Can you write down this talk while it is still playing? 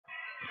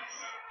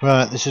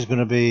Right, this is going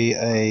to be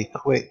a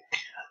quick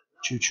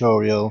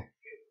tutorial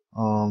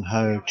on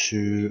how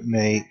to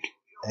make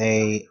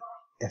a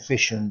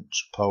efficient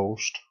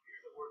post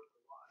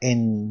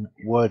in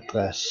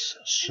WordPress,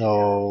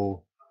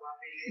 so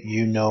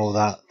you know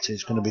that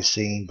it's going to be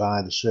seen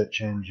by the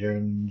search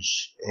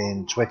engines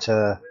in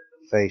Twitter,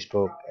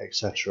 Facebook,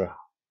 etc.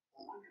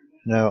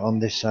 Now on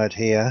this side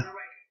here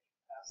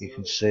you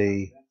can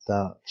see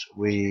that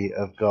we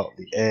have got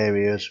the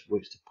areas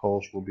which the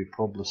post will be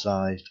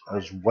publicized,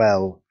 as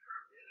well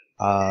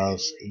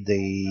as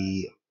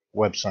the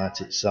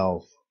website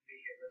itself.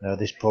 Now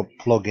this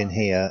plugin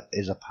here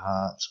is a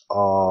part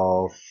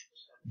of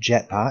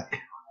Jetpack,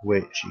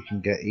 which you can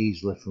get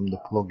easily from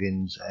the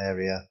plugins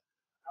area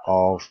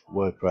of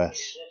WordPress.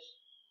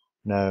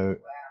 Now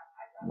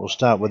we'll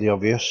start with the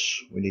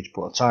obvious. We need to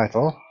put a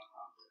title,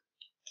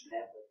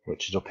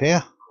 which is up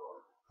here,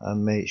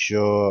 and make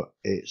sure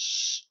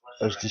it's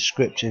as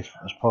descriptive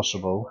as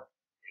possible,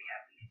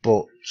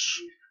 but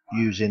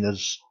using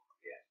as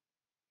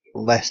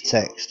less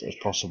text as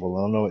possible.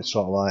 I know it's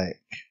sort of like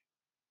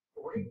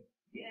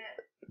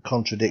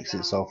contradicts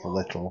itself a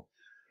little,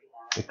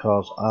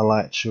 because I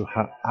like to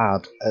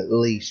add at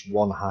least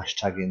one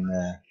hashtag in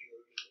there.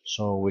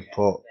 So we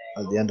put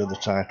at the end of the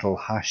title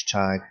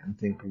hashtag, and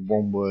think of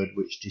one word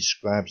which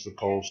describes the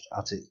post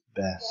at its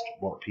best,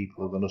 what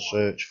people are going to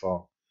search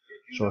for.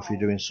 So if you're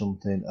doing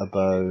something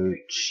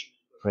about,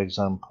 for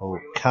example,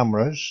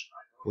 cameras,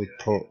 we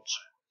put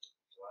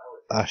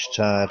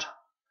hashtag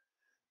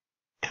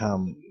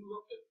camera.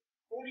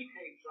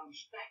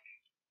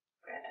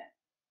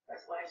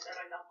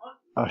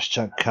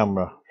 Hashtag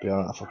camera. Be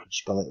alright if I could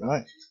spell it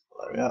right.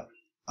 There we are.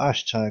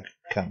 Hashtag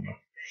camera.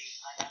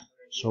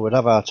 So we'd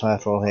have our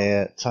title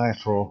here,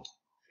 title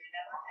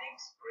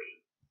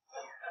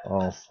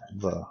of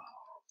the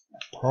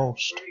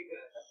post,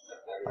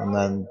 and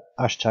then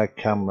hashtag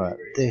camera.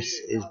 This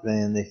is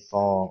mainly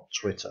for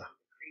Twitter.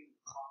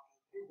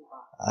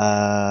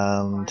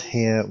 And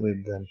here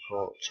we've then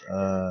put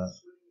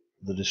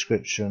the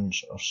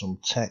descriptions of some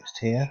text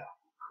here.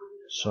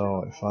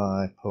 So if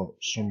I put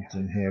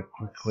something here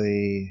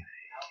quickly,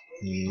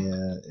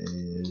 here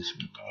is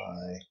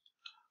my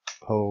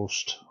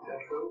post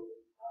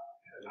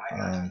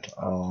and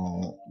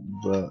all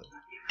the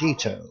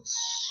details.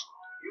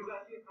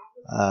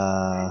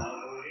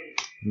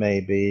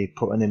 Maybe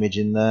put an image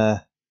in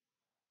there.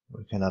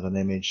 We can add an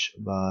image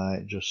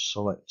by just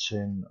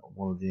selecting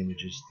one of the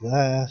images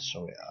there,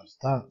 so it adds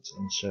that,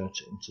 insert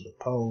it into the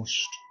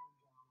post.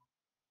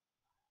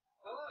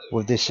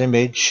 With this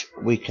image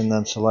we can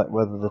then select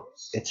whether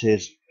it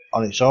is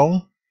on its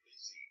own,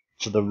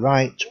 to the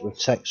right with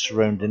text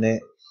surrounding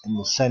it, in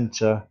the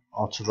center,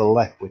 or to the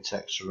left with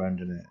text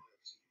surrounding it.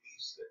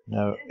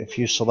 Now if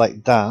you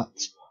select that,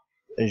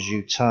 as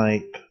you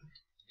type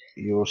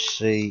you will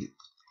see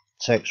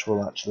text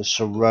will actually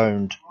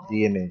surround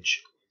the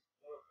image.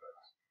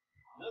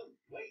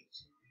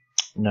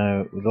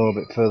 Now we go a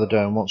bit further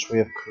down. Once we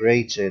have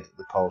created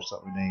the post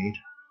that we need,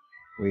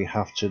 we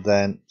have to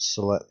then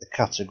select the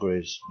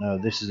categories. Now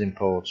this is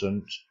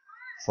important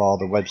for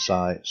the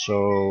website,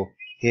 so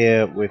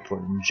here we put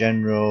in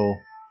general,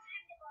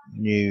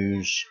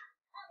 news,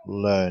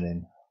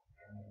 learning.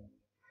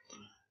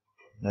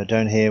 Now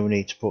down here we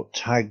need to put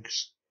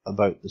tags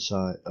about the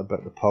site,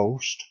 about the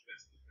post.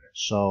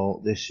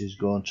 So this is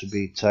going to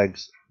be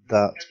tags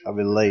that are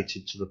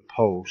related to the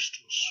post,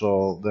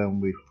 so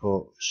then we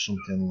put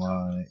something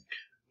like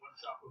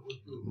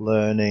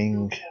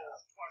learning,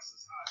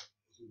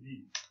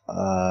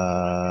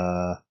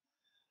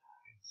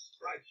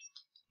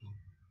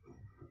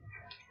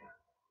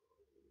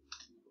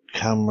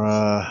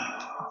 camera,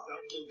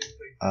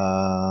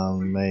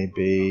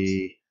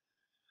 maybe,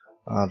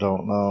 I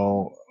don't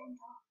know,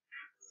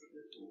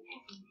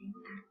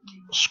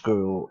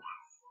 school.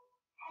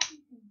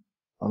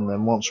 And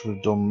then once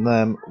we've done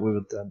them, we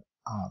would then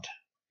add.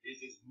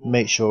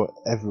 Make sure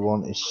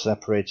everyone is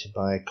separated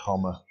by a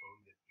comma.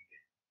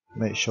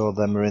 Make sure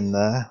them are in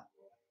there.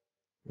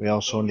 We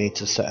also need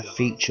to set a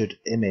featured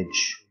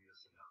image.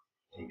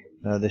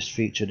 Now this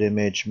featured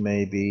image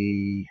may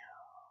be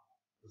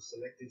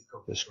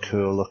this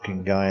cool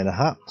looking guy in a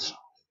hat.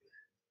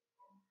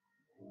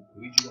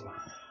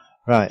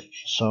 Right,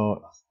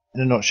 so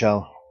in a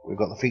nutshell, we've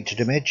got the featured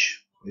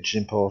image, which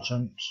is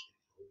important.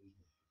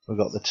 We've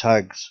got the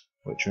tags,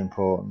 which are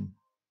important.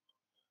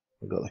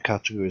 We've got the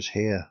categories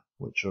here,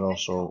 which are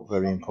also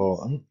very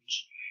important.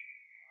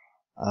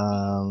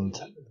 And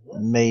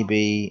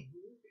maybe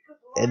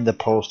in the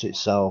post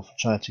itself,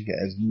 try to get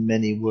as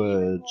many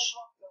words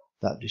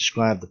that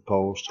describe the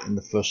post in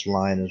the first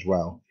line as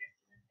well,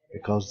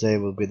 because they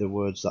will be the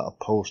words that are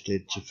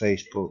posted to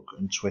Facebook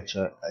and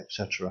Twitter,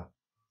 etc.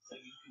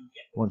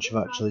 Once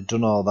you've actually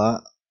done all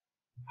that,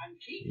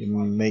 you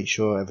make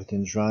sure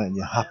everything's right and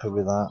you're happy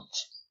with that,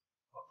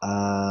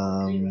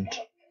 and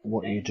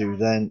what you do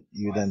then,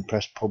 you then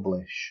press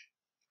publish.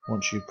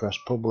 Once you press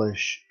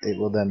publish, it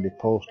will then be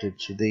posted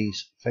to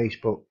these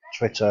Facebook,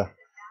 Twitter,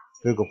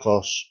 Google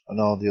Plus and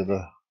all the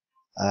other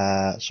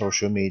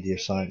social media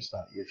sites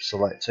that you've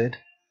selected.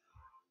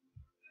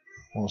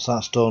 Once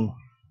that's done,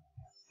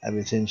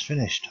 everything's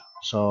finished.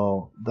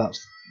 So that's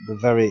the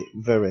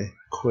very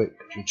quick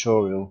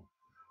tutorial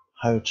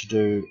how to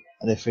do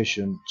an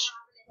efficient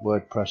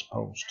WordPress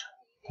post.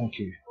 Thank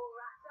you.